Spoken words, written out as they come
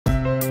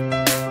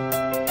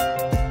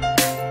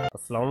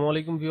আসসালামু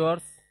আলাইকুম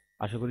ভিউয়ার্স,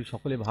 আশা করি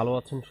সকলে ভালো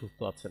আছেন, সুস্থ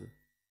আছেন।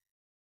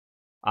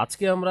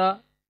 আজকে আমরা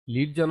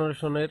লিড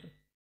জেনারেশনের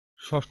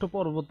ষষ্ঠ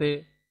পর্বতে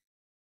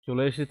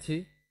চলে এসেছি।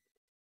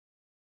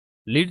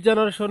 লিড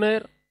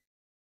জেনারেশনের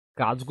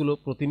কাজগুলো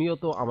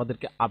প্রতিনিয়ত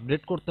আমাদেরকে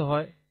আপডেট করতে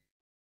হয়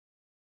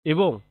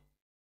এবং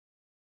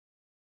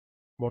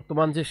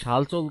বর্তমান যে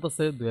সাল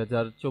চলতেছে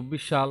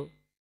 2024 সাল,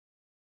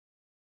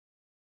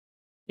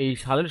 এই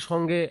সালের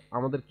সঙ্গে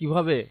আমাদের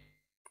কিভাবে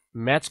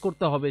ম্যাচ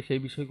করতে হবে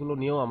সেই বিষয়গুলো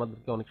নিয়েও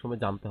আমাদেরকে অনেক সময়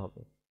জানতে হবে।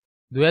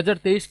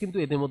 2023 কিন্তু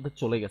এদের মধ্যে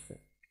চলে গেছে,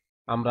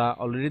 আমরা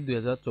অলরেডি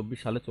 2024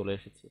 সালে চলে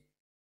এসেছি।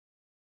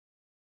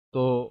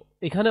 তো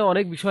এখানে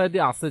অনেক বিষয়াদি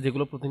আছে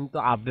যেগুলো প্রতিনিয়ত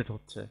আপডেট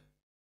হচ্ছে।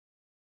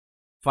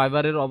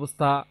 ফাইবারের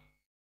অবস্থা,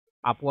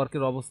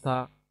 আপওয়ার্কের অবস্থা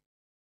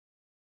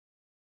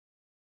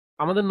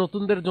আমাদের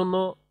নতুনদের জন্য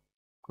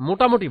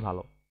মোটামুটি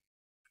ভালো।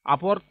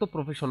 আপওয়ার্ক তো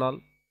প্রফেশনাল।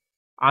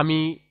 আমি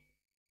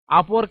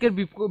আপওয়ার্কের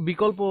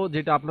বিকল্প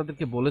যেটা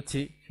আপনাদেরকে বলেছি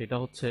সেটা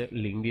হচ্ছে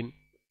লিঙ্কডইন।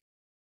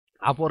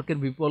 আপওয়ার্কের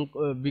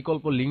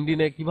বিকল্প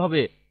লিঙ্কডইনে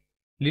কিভাবে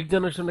লিড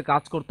জেনারেশনে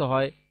কাজ করতে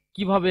হয়,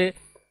 কিভাবে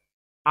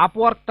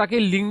আপওয়ার্কটাকে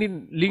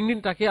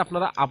লিঙ্কডইনটাকে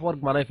আপনারা আপওয়ার্ক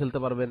বানায় ফেলতে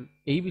পারবেন,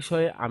 এই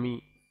বিষয়ে আমি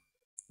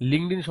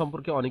লিঙ্কডইন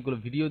সম্পর্কে অনেকগুলো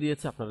ভিডিও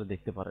দিয়েছি, আপনারা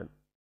দেখতে পারেন।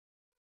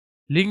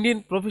 লিঙ্কডইন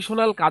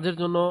প্রফেশনাল কাজের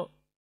জন্য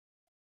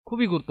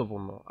খুবই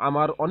গুরুত্বপূর্ণ।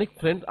 আমার অনেক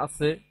ফ্রেন্ড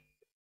আছে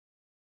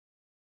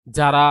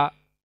যারা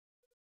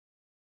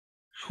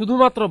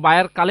শুধুমাত্র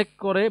বায়ার কালেক্ট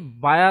করে,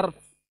 বায়ার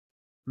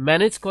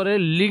ম্যানেজ করে,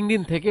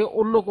 লিঙ্কডইন থেকে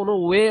অন্য কোনো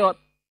ওয়ে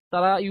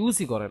তারা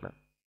ইউজই করে না।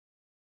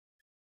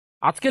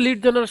 আজকে লিড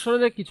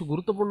জেনারেশনের কিছু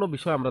গুরুত্বপূর্ণ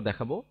বিষয় আমরা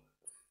দেখাবো।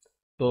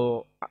 তো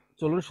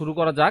চলুন শুরু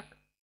করা যাক।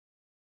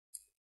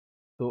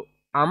 তো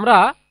আমরা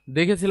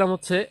দেখেছিলাম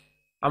হচ্ছে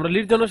আমরা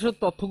লিড জেনারেশন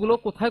তথ্যগুলো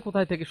কোথায়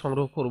কোথায় থেকে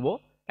সংগ্রহ করব।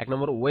 এক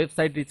নম্বর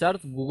ওয়েবসাইট রিসার্চ,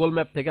 গুগল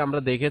ম্যাপ থেকে আমরা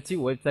দেখেছি,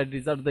 ওয়েবসাইট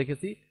রিসার্চ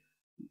দেখেছি।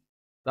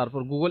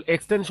 তারপর গুগল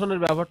এক্সটেনশনের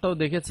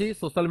ব্যবহারটাও দেখেছি।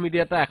 সোশ্যাল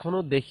মিডিয়াটা এখনো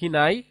দেখি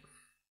নাই,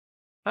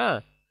 হ্যাঁ,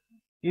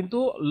 কিন্তু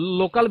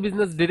লোকাল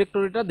বিজনেস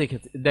ডিরেক্টরিটা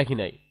দেখি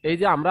নাই। এই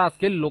যে আমরা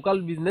আজকে লোকাল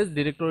বিজনেস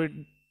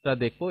ডিরেক্টরিটা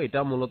দেখবো, এটা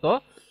মূলত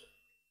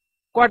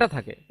কয়টা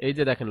থাকে এই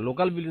যে দেখেন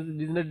লোকাল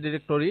বিজনেস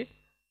ডিরেক্টরি।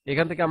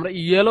 এখান থেকে আমরা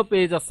ইয়েলো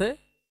পেজ আছে,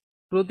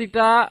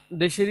 প্রতিটা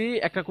দেশেরই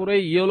একটা করে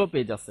ইয়েলো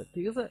পেজ আছে,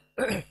 ঠিক আছে।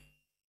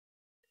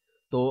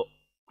 তো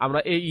আমরা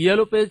এই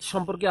ইয়েলো পেজ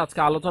সম্পর্কে আজকে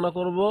আলোচনা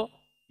করব,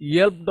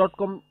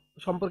 yelp.com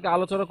সম্পর্কে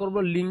আলোচনা করব,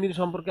 লিঙ্কডইন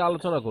সম্পর্কে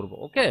আলোচনা করব,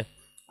 ওকে।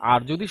 আর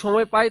যদি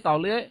সময় পাই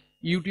তাহলে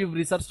ইউটিউব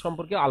রিসার্চ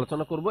সম্পর্কে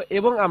আলোচনা করব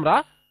এবং আমরা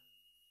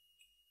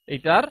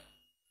এটার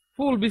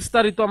ফুল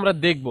বিস্তারিত আমরা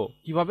দেখব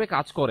কিভাবে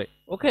কাজ করে,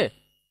 ওকে।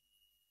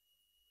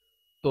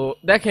 তো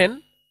দেখেন,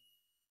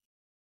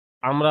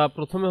 আমরা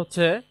প্রথমে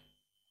হচ্ছে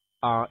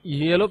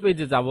ইয়েলো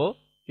পেজে যাব,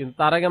 কিন্তু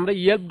তার আগে আমরা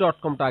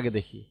yelp.comটা আগে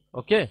দেখি,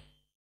 ওকে।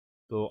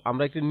 তো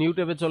আমরা একটি নিউ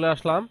ট্যাবে চলে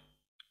আসলাম।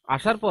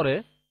 আসার পরে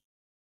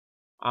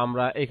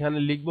আমরা এখানে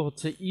লিখব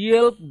হচ্ছে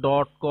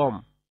yelp.com,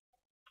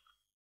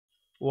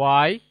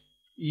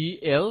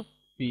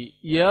 YELP,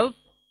 yelp.com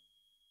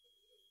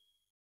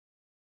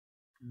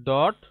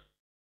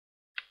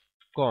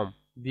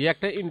দিয়ে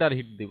একটা ইন্টার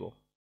হিট দিব।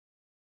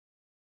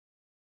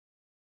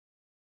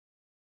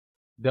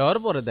 দেওয়ার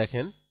পরে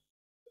দেখেন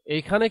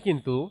এইখানে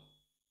কিন্তু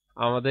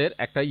আমাদের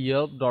একটা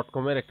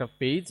yelp.com এর একটা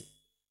পেজ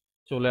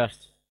চলে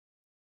আসছে,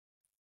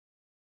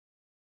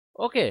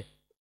 ওকে।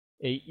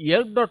 এই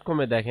yelp.com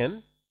এ দেখেন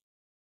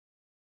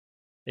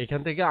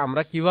এখান থেকে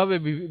আমরা কিভাবে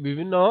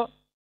বিভিন্ন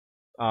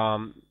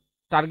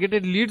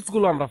টার্গেটেড লিডস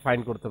গুলো আমরা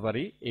ফাইন্ড করতে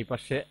পারি। এই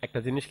পাশে একটা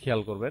জিনিস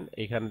খেয়াল করবেন,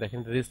 এখানে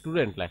দেখেন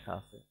রেস্টুরেন্ট লেখা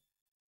আছে,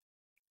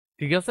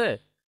 ঠিক আছে।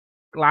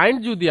 ক্লায়েন্ট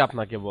যদি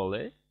আপনাকে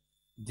বলে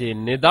যে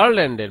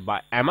নেদারল্যান্ডের বা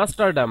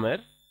অ্যামস্টারডামের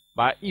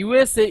বা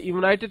ইউএসএ,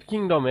 ইউনাইটেড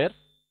কিংডমের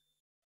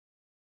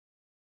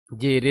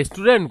যে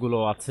রেস্টুরেন্টগুলো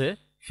আছে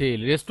সেই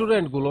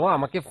রেস্টুরেন্টগুলো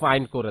আমাকে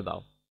ফাইন্ড করে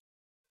দাও,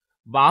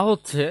 বা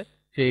হচ্ছে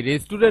সেই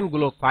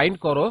রেস্টুরেন্টগুলো ফাইন্ড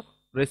করো,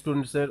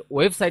 রেস্টুরেন্টসের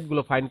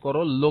ওয়েবসাইটগুলো ফাইন্ড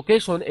করো,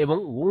 লোকেশন এবং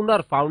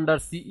ওনার, founder,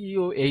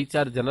 CEO,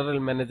 HR, general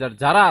manager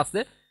যারা আছে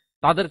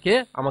তাদেরকে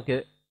আমাকে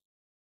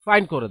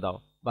ফাইন্ড করে দাও,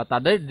 বা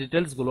তাদের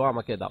ডিটেলসগুলো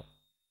আমাকে দাও,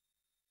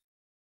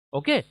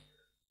 ওকে।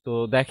 তো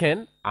দেখেন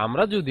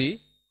আমরা যদি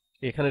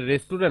এখানে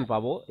রেস্টুরেন্ট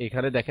পাবো,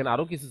 এখানে দেখেন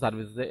আরো কিছু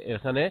সার্ভিস আছে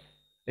এখানে,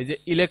 এই যে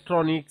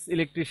ইলেকট্রনিক্স,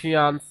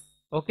 ইলেকট্রিশিয়ানস,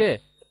 ওকে,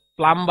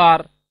 প্লাম্বার,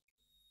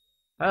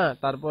 হ্যাঁ,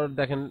 তারপর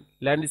দেখেন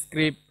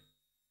ল্যান্ডস্কেপ,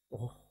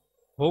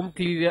 হোম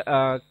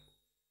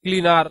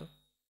ক্লিনার,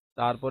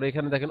 তারপরে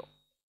এখানে দেখেন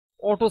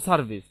অটো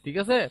সার্ভিস, ঠিক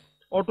আছে।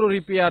 অটো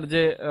রিপেয়ার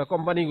যে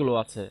কোম্পানিগুলো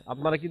আছে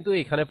আপনারা কিন্তু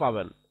এখানে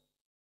পাবেন,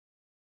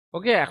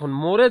 ওকে। এখন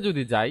মোড়ে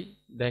যদি যাই,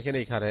 দেখেন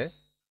এখানে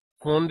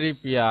ফোন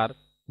রিপেয়ার,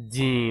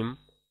 জিম,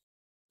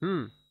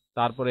 হুম,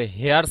 তারপরে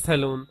হেয়ার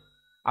সেলুন,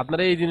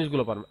 আপনারা এই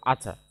জিনিসগুলো পাবেন।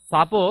 আচ্ছা,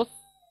 সাপোজ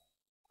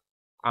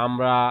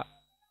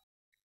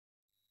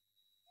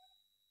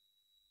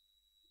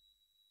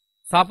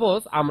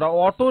আমরা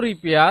অটো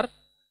রিপেয়ার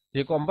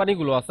যে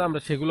কোম্পানিগুলো আছে আমরা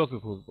সেগুলোকে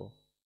খুঁজবো,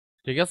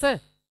 ঠিক আছে।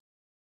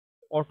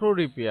 অটো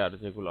রিপেয়ার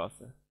যেগুলো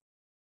আছে,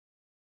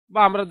 বা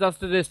আমরা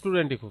জাস্ট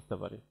রেস্টুরেন্টই খুঁজতে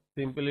পারি,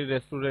 সিম্পলি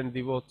রেস্টুরেন্ট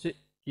দিব, হচ্ছে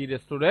কি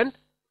রেস্টুরেন্ট,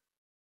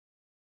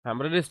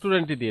 আমরা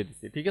রেস্টুরেন্টই দিয়ে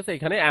দিচ্ছি, ঠিক আছে।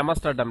 এখানে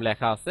অ্যামস্টারডাম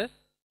লেখা আছে,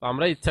 তো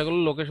আমরা ইচ্ছা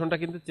করলে লোকেশনটা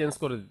কিন্তু চেঞ্জ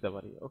করে দিতে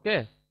পারি। ওকে,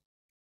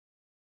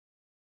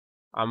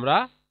 আমরা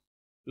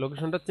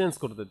লোকেশনটা চেঞ্জ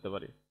করে দিতে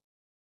পারি।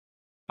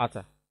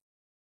 আচ্ছা,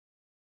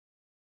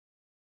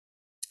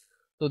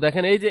 তো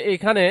দেখেন এই যে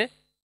এখানে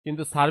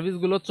কিন্তু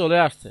সার্ভিসগুলো চলে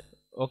আসছে।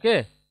 ওকে,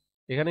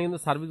 এখানে কিন্তু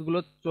সার্ভিসগুলো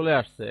চলে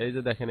আসছে। এই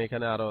যে দেখেন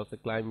এখানে আরো আছে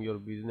ক্লাইম ইউর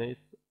বিজনেস।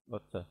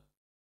 আচ্ছা,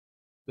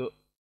 তো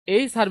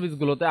এই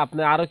সার্ভিসগুলোতে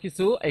আপনি আরো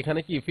কিছু এখানে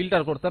কি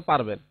ফিল্টার করতে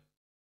পারবেন,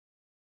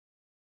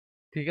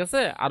 ঠিক আছে।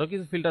 আরো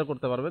কিছু ফিল্টার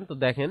করতে পারবেন। তো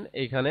দেখেন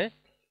এইখানে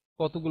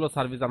কতগুলো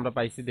সার্ভিস আমরা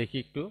পাইছি দেখি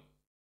একটু।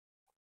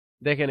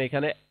 দেখেন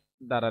এখানে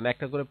দাঁড়ান,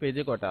 একটা করে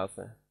পেজে কয়টা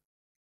আছে?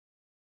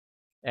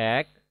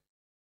 1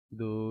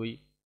 2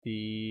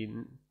 3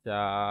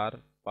 4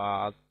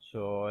 5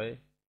 6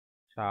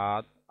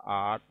 7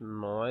 8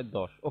 9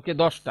 10। ওকে,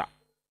 10টা।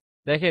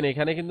 দেখেন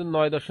এখানে কিন্তু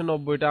 9 10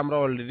 90টা আমরা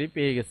অলরেডি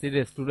পেয়ে গেছি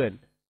রেস্টুরেন্ট,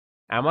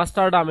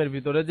 অ্যামস্টারডামের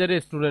ভিতরে যে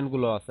রেস্টুরেন্ট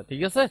গুলো আছে,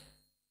 ঠিক আছে।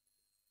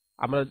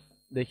 আমরা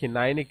দেখি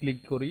 9-এ ক্লিক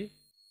করি,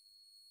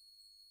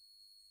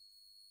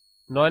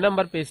 9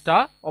 নাম্বার পেজটা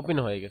ওপেন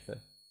হয়ে গেছে।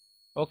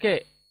 ওকে,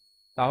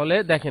 তাহলে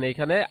দেখেন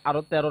এখানে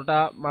আরো 13টা,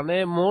 মানে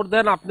মোর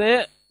দেন আপনি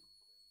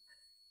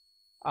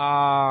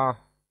আহ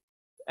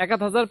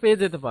 1000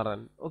 পেয়ে যেতে পারেন।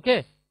 ওকে,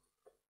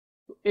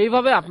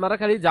 এইভাবে আপনারা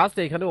খালি জাস্ট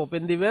এখানে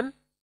ওপেন দিবেন,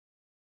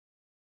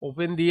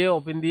 ওপেন দিয়ে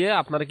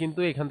আপনারা কিন্তু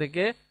এখান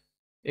থেকে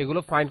এগুলো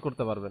ফাইন্ড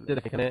করতে পারবেন। যে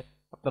এখানে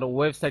আপনারা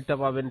ওয়েবসাইটটা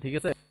পাবেন, ঠিক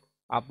আছে।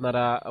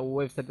 আপনারা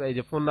ওয়েবসাইট, এই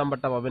যে ফোন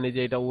নাম্বারটা পাবেন, এই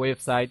যে এটা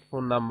ওয়েবসাইট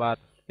ফোন নাম্বার,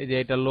 এই যে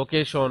এটা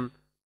লোকেশন।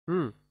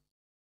 হুম,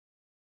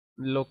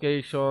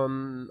 লোকেশন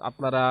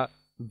আপনারা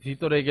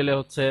ভিতরে গেলে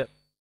হচ্ছে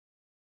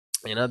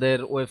এনাদের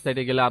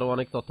ওয়েবসাইটে গেলে আরো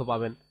অনেক তথ্য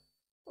পাবেন।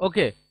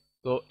 ওকে,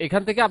 তো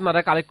এখান থেকে আপনারা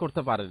কালেক্ট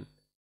করতে পারেন।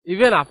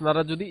 ইভেন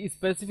আপনারা যদি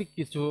স্পেসিফিক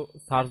কিছু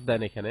সার্চ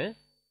দেন এখানে,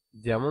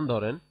 যেমন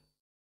ধরেন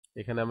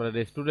এখানে আমরা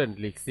রেস্টুরেন্ট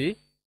লিখছি,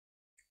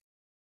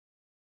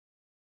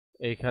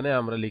 এইখানে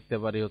আমরা লিখতে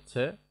পারি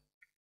হচ্ছে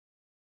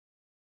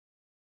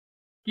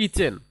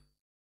কিচেন,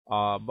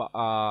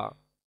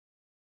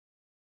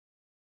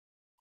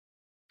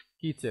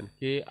 কিচেন,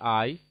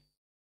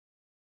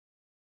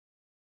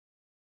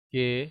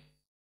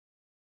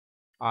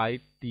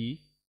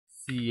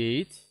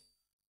 KITCH।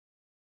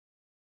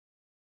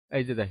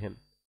 এই যে দেখেন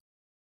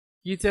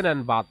কিচেন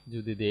অ্যান্ড বাথ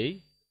যদি দেই,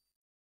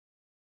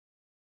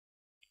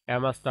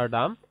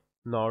 অ্যামস্টারডাম,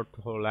 নর্থ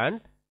হোল্যান্ড,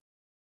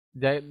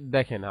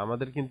 দেখেন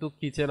আমাদের কিন্তু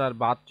কিচেন আর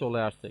বাথ চলে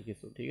আসছে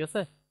কিছু, ঠিক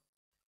আছে।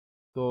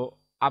 তো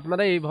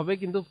আপনারা এইভাবে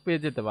কিন্তু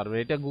পেয়ে যেতে পারবেন,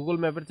 এটা গুগল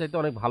ম্যাপের চাইতে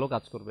অনেক ভালো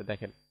কাজ করবে।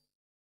 দেখেন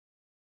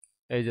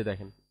এই যে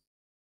দেখেন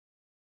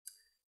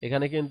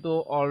এখানে কিন্তু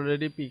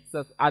অলরেডি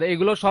পিকচার, আর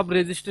এগুলো সব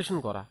রেজিস্ট্রেশন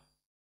করা।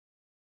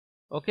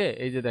 ওকে,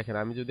 এই যে দেখেন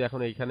আমি যদি এখন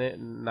এইখানে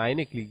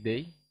 9-এ ক্লিক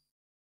দেই,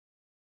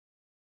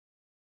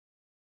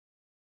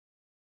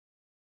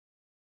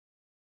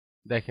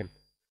 দেখেন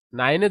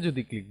 9-এ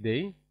যদি ক্লিক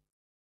দেই,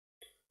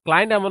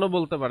 ক্লায়েন্ট এমনও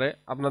বলতে পারে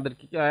আপনাদের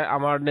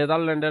আমার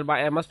নেদারল্যান্ডের বা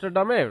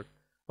অ্যামস্টারডামের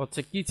হচ্ছে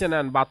কিচেন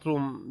অ্যান্ড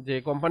বাথরুম যে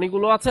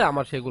কোম্পানিগুলো আছে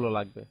আমার সেগুলো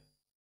লাগবে।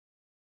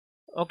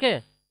 ওকে,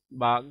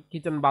 বা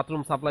কিচেন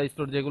বাথরুম সাপ্লাই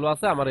স্টোর যেগুলো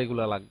আছে আমার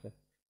এগুলো লাগবে।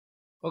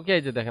 ওকে,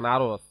 এই যে দেখেন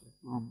আরো আছে,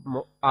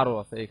 আরো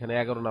আছে, এখানে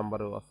 11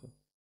 নাম্বারেও আছে।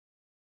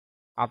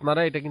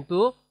 আপনারা এটা কিন্তু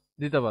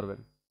দিতে পারবেন।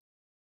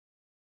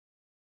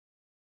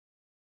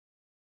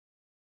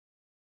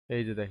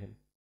 এই যে দেখেন,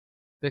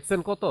 দেখছেন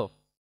কত?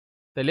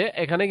 তাহলে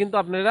এখানে কিন্তু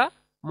আপনারা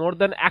মোর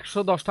দেন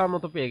 110টার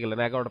মতো পেয়ে গেলেন,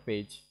 11টা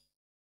পেজ।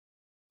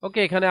 ওকে,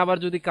 এখানে আবার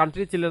যদি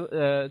কান্ট্রি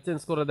চেঞ্জ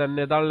করে দেন,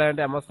 নেদারল্যান্ড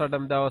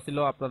অ্যামস্টারডাম দেওয়া ছিল,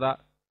 আপনারা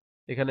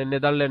এখানে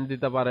নেদারল্যান্ড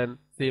দিতে পারেন,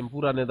 সেম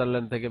পুরা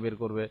নেদারল্যান্ড থেকে বের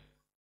করবে।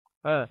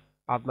 হ্যাঁ,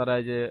 আপনারা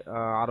এই যে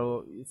আরো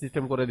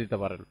সিস্টেম করে দিতে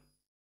পারেন।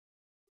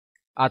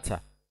 আচ্ছা,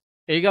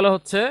 এই গেল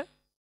হচ্ছে,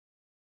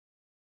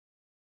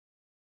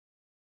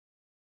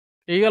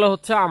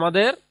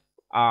 আমাদের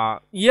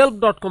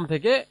yelp.com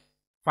থেকে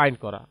ফাইন্ড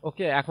করা।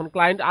 ওকে, এখন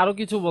ক্লায়েন্ট আরো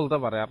কিছু বলতে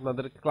পারে,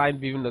 আপনাদের ক্লায়েন্ট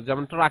বিভিন্ন,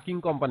 যেমন ট্র্যাকিং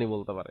কোম্পানি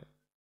বলতে পারে,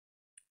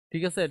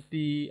 ঠিক আছে।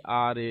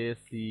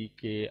 TRACKING,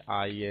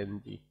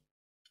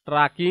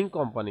 tracking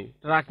company,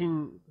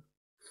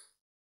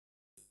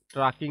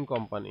 tracking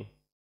company,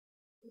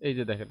 এই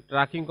যে দেখেন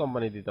ট্র্যাকিং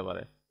কোম্পানি দিতে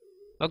পারে।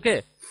 ওকে,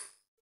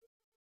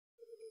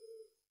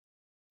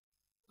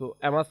 তো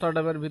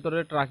অ্যামস্টারডামের ভিতরে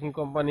ট্র্যাকিং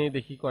কোম্পানি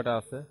দেখি কয়টা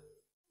আছে।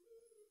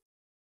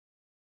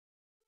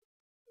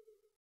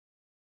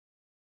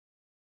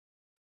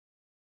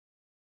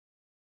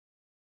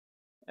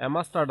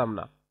 অ্যামস্টারডাম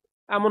না,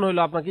 এমন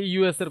হইলো আপনাকে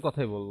ইউএস এর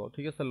কথাই বললো,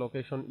 ঠিক আছে।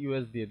 লোকেশন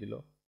ইউএস দিয়ে দিল,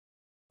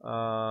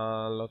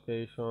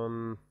 লোকেশন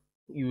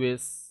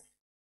ইউএস,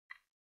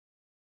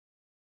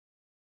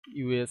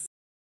 ইউএস,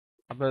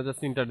 আপনারা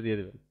জাস্ট ইন্টার দিয়ে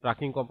দেবেন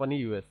ট্র্যাকিং কোম্পানি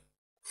ইউএস।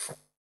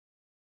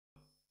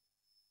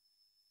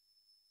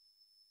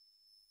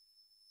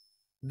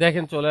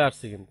 দেখেন চলে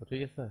আসছে কিন্তু,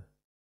 ঠিক আছে।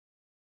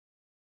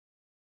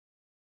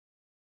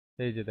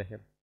 এই যে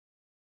দেখেন,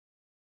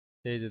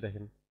 এই যে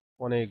দেখেন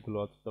অনেকগুলো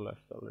চলে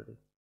আসছে অলরেডি।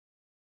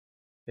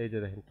 এই যে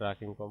দেখেন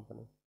ট্র্যাকিং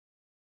কোম্পানি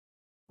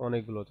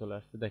অনেকগুলো চলে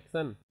আসছে,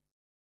 দেখছেন?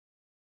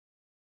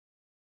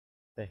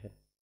 দেখেন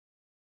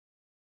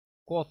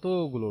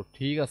কতগুলো,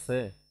 ঠিক আছে,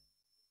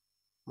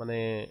 মানে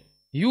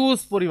হিউজ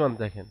পরিমাণ,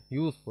 দেখেন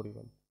হিউজ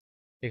পরিমাণ।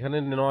 এখানে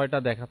 9টা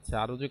দেখাচ্ছে,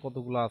 আরো যে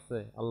কতগুলো আছে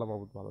আল্লাহ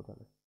মাহবুদ ভালো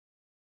জানে।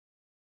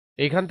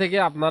 এখান থেকে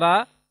আপনারা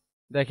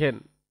দেখেন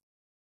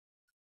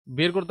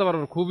বের করতে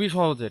পারবেন খুবই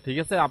সহজে, ঠিক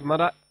আছে।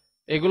 আপনারা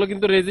এগুলো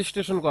কিন্তু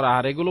রেজিস্ট্রেশন করা,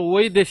 আর এগুলো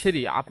ওই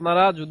দেশেরই।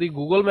 আপনারা যদি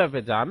গুগল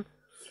ম্যাপে যান,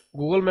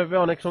 গুগল ম্যাপে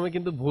অনেক সময়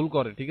কিন্তু ভুল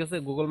করে, ঠিক আছে।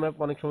 গুগল ম্যাপ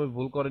অনেক সময়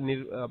ভুল করে,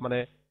 মানে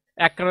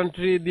এক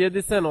কান্ট্রি দিয়ে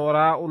দিচ্ছেন,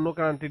 ওরা অন্য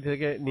কান্ট্রি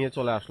থেকে নিয়ে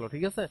চলে আসলো,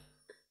 ঠিক আছে।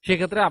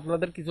 সেক্ষেত্রে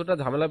আপনাদের কিছুটা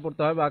ঝামেলায়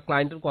পড়তে হয় বা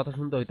ক্লায়েন্টের কথা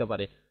শুনতে হইতে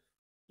পারে।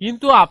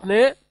 কিন্তু আপনি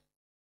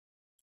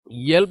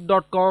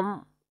yelp.com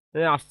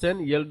এ আসছেন,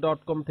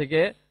 yelp.com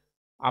থেকে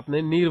আপনি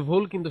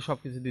নির্ভুল কিন্তু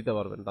সবকিছু দিতে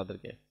পারবেন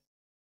তাদেরকে।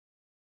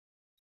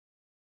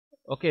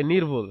 ওকে,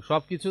 নির্ভুল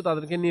সবকিছু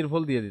তাদেরকে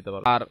নির্ভুল দিয়ে দিতে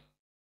পারবেন। আর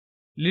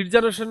লিড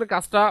জেনারেশনের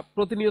কাজটা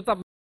প্রতিনিয়ত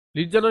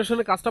লিড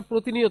জেনারেশনের কাজটা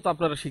প্রতিনিয়ত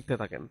আপনারা শিখতে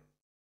থাকেন,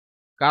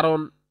 কারণ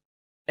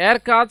এর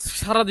কাজ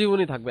সারা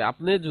জীবনই থাকবে।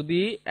 আপনি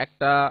যদি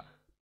একটা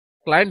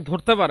ক্লায়েন্ট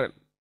ধরতে পারেন,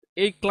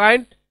 এই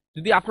ক্লায়েন্ট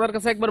যদি আপনার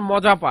কাছে একবার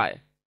মজা পায়,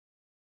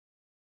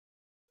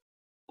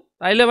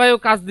 তাইলে ভাই ও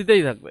কাজ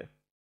দিতেই থাকবে।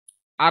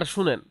 আর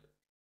শুনেন,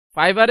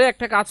 ফাইবারে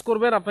একটা কাজ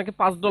করবেন, আপনাকে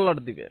 $5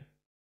 দিবে।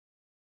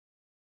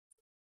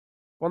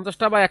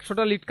 50টা বা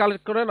 100টা লিড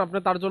কালেক্ট করেন, আপনি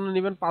তার জন্য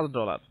নেবেন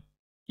 $5।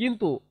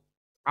 কিন্তু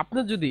আপনি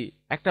যদি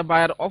একটা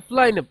বায়ার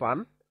অফলাইনে পান,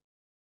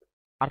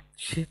 আর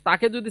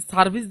তাকে যদি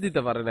সার্ভিস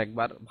দিতে পারেন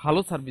একবার, ভালো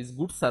সার্ভিস,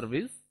 গুড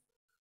সার্ভিস,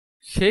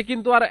 সে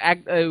কিন্তু আর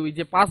ওই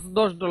যে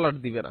 $5-10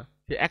 দিবে না।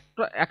 সে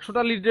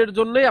 100টা লিডের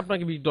জন্যই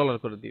আপনাকে $20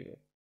 করে দিবে।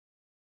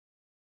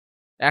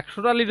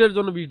 100টা লিডের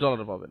জন্য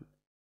 $20 পাবেন।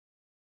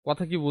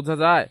 কথা কি বোঝা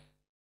যায়?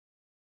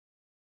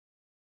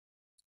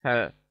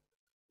 হ্যাঁ,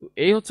 তো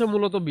এই হচ্ছে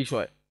মূলত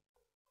বিষয়।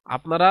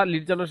 আপনারা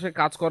লিড জেনারেশনে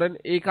কাজ করেন,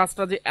 এই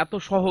কাজটা যে এত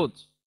সহজ,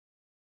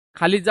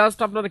 খালি জাস্ট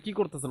আপনারা কি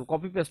করতেছেন,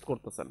 কপি পেস্ট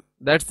করতেছেন,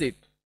 দ্যাটস ইট।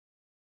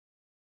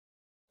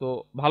 তো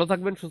ভালো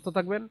থাকবেন, সুস্থ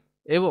থাকবেন,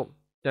 এবং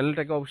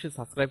চ্যানেলটাকে অবশ্যই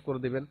সাবস্ক্রাইব করে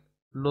দিবেন।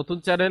 নতুন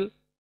চ্যানেল,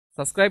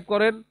 সাবস্ক্রাইব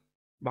করেন,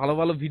 ভালো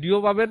ভালো ভিডিও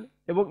পাবেন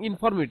এবং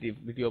ইনফরমেটিভ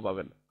ভিডিও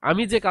পাবেন।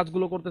 আমি যে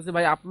কাজগুলো করতেছি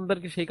ভাই,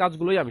 আপনাদেরকে সেই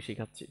কাজগুলোই আমি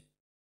শেখাচ্ছি।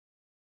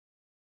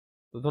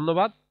 তো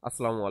ধন্যবাদ,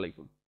 আসসালামু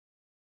আলাইকুম।